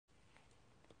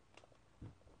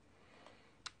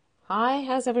Hi,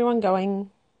 how's everyone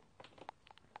going?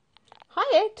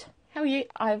 Hi, Ed. How are you?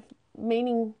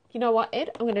 You know what, Ed?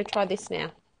 I'm going to try this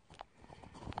now.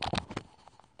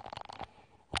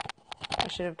 I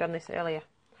should have done this earlier.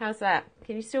 How's that?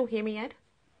 Can you still hear me, Ed?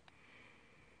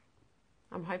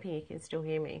 I'm hoping you can still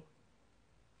hear me.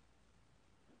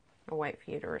 I'll wait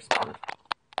for you to respond.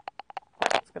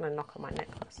 It's going to knock on my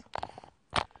necklace.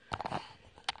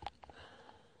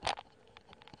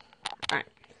 Alright,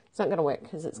 it's not going to work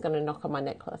because it's going to knock on my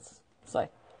necklace. So I'm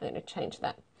going to change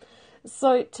that.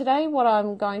 So today what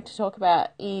I'm going to talk about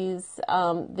is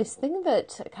this thing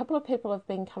that a couple of people have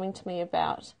been coming to me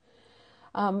about.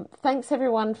 Thanks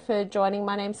everyone for joining.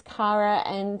 My name's Cara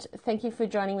and thank you for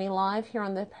joining me live here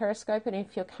on the Periscope, and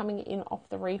if you're coming in off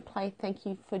the replay, thank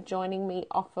you for joining me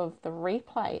off of the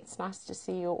replay. It's nice to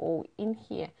see you all in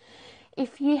here.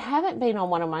 If you haven't been on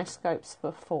one of my scopes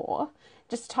before,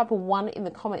 just type a 1 in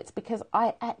the comments, because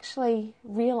I actually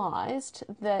realised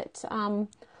that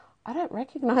I don't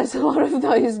recognise a lot of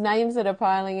those names that are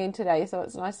piling in today, so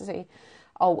it's nice to see.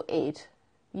 Oh, Ed,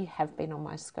 you have been on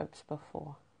my scopes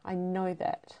before. I know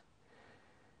that.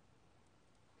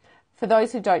 For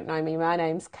those who don't know me, my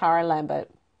name's Cara Lambert.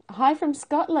 Hi from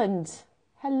Scotland.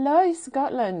 Hello,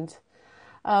 Scotland.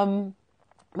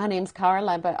 My name's Cara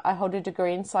Lambert. I hold a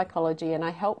degree in psychology and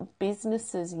I help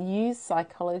businesses use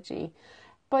psychology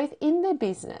both in their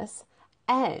business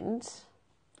and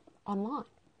online.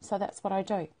 So that's what I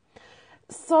do.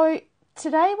 So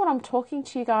today what I'm talking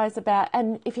to you guys about,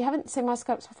 and if you haven't seen my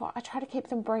scopes before, I try to keep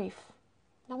them brief.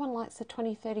 No one likes a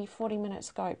 20, 30, 40-minute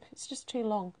scope. It's just too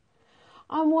long.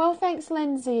 I'm well, thanks,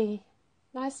 Lindsay.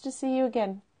 Nice to see you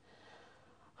again.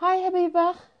 Hi,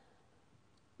 Habiba.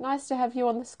 Nice to have you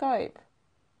on the scope.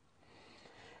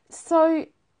 So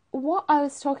what I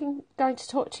was going to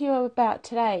talk to you about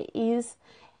today is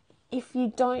if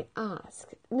you don't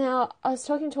ask. Now, I was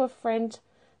talking to a friend.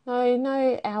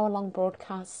 No hour-long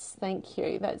broadcasts, thank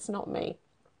you. That's not me.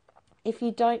 If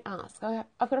you don't ask, I've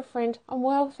got a friend. I'm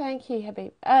well, thank you,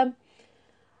 Habib.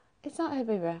 It's not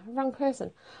Habiba, wrong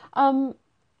person. I'm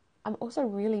also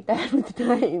really bad with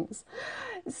names.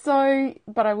 So,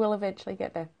 but I will eventually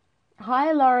get there.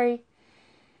 Hi, Laurie.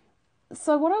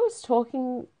 So what I was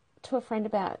talking to a friend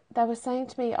about, they were saying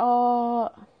to me, oh,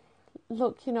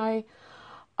 look,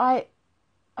 I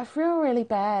feel really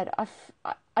bad.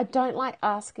 I don't like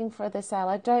asking for the sale.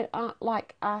 I don't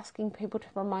like asking people to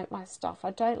promote my stuff. I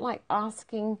don't like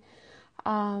asking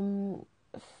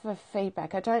for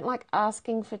feedback. I don't like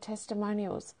asking for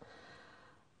testimonials.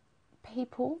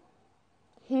 People,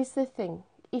 here's the thing.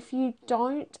 If you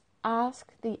don't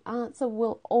ask, the answer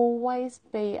will always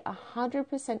be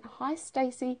 100%. Hi,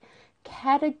 Stacey.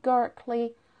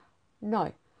 Categorically,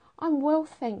 no. I'm well,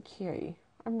 thank you.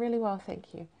 I'm really well,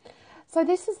 thank you. So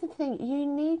this is the thing. You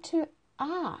need to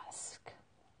ask.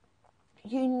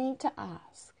 You need to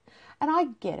ask. And I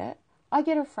get it. I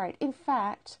get afraid. In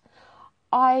fact,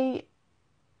 I'm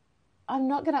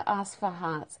not going to ask for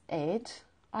hearts, Ed.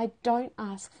 I don't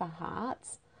ask for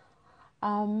hearts.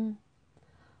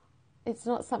 It's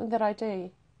not something that I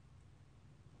do.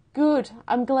 Good.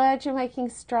 I'm glad you're making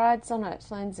strides on it,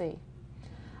 Lindsay.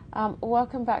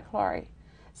 Welcome back, Laurie.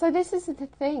 So this is the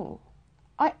thing.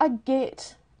 I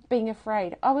get being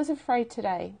afraid. I was afraid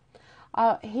today.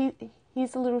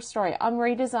 Here's a little story. I'm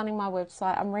redesigning my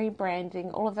website. I'm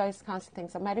rebranding, all of those kinds of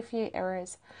things. I made a few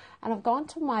errors. And I've gone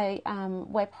to my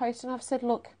web host and I've said,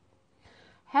 look,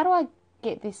 how do I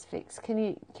get this fixed? Can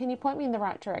you point me in the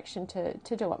right direction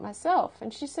to do it myself?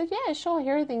 And she said, yeah, sure.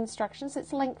 Here are the instructions.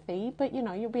 It's lengthy, but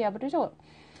you'll be able to do it.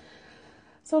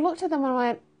 So I looked at them and I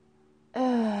went,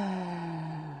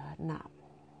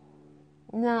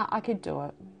 nah, I could do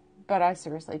it, but I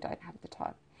seriously don't have the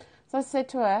time. So I said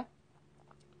to her,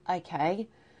 okay,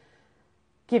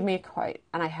 give me a quote.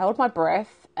 And I held my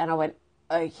breath and I went,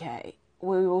 okay,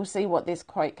 we will see what this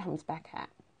quote comes back at.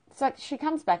 So she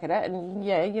comes back at it and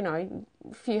yeah, a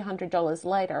few $100s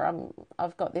later,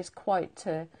 I've got this quote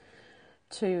to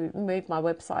move my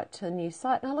website to a new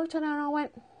site. And I looked at her and I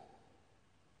went,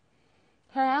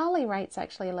 her hourly rate's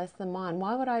actually less than mine.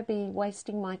 Why would I be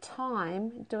wasting my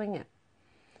time doing it?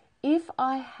 If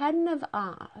I hadn't have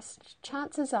asked,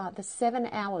 chances are the 7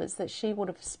 hours that she would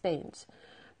have spent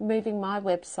moving my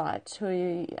website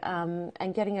to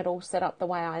and getting it all set up the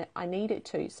way I need it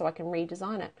to so I can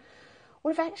redesign it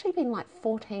would have actually been like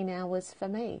 14 hours for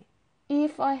me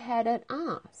if I hadn't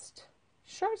asked.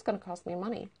 Sure, it's going to cost me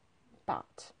money,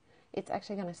 but it's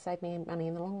actually going to save me money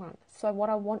in the long run. So what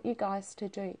I want you guys to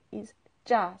do is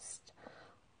just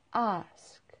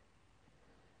ask.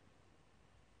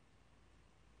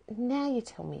 Now you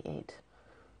tell me, Ed.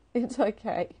 It's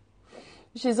okay.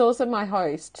 She's also my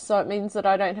host, so it means that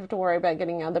I don't have to worry about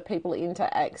getting other people in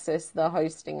to access the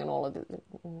hosting and all of it.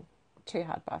 Too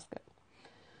hard basket.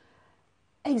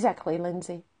 Exactly,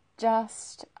 Lindsay.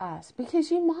 Just ask,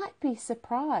 because you might be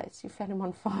surprised you found him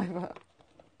on Fiverr.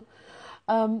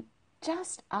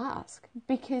 Just ask,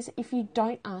 because if you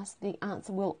don't ask, the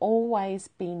answer will always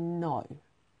be no.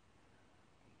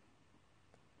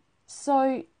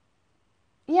 So,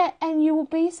 yeah, and you will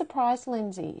be surprised,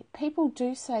 Lindsay. People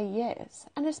do say yes.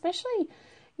 And especially,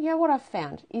 you know what I've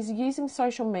found is using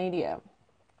social media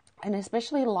and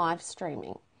especially live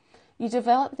streaming. You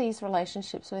develop these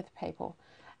relationships with people.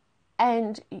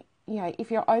 And, you know,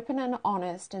 if you're open and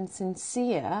honest and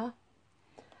sincere,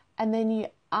 and then you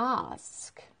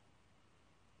ask,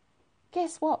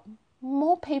 guess what?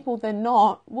 More people than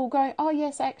not will go, oh,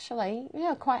 yes, actually,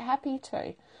 yeah, quite happy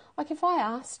to. Like if I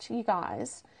asked you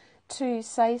guys to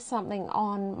say something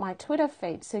on my Twitter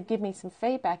feed to give me some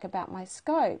feedback about my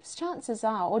scopes, chances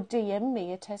are, or DM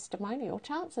me a testimonial,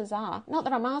 chances are, not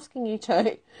that I'm asking you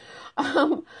to,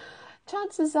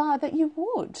 chances are that you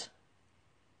would.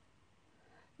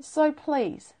 So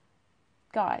please,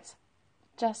 guys,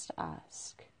 just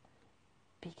ask,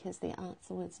 because the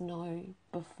answer was no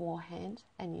beforehand,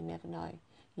 and you never know.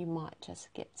 You might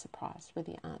just get surprised with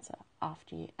the answer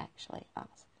after you actually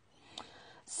ask.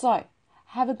 So,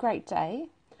 have a great day.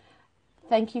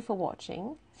 Thank you for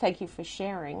watching. Thank you for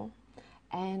sharing.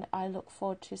 And I look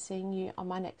forward to seeing you on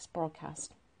my next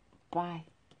broadcast. Bye.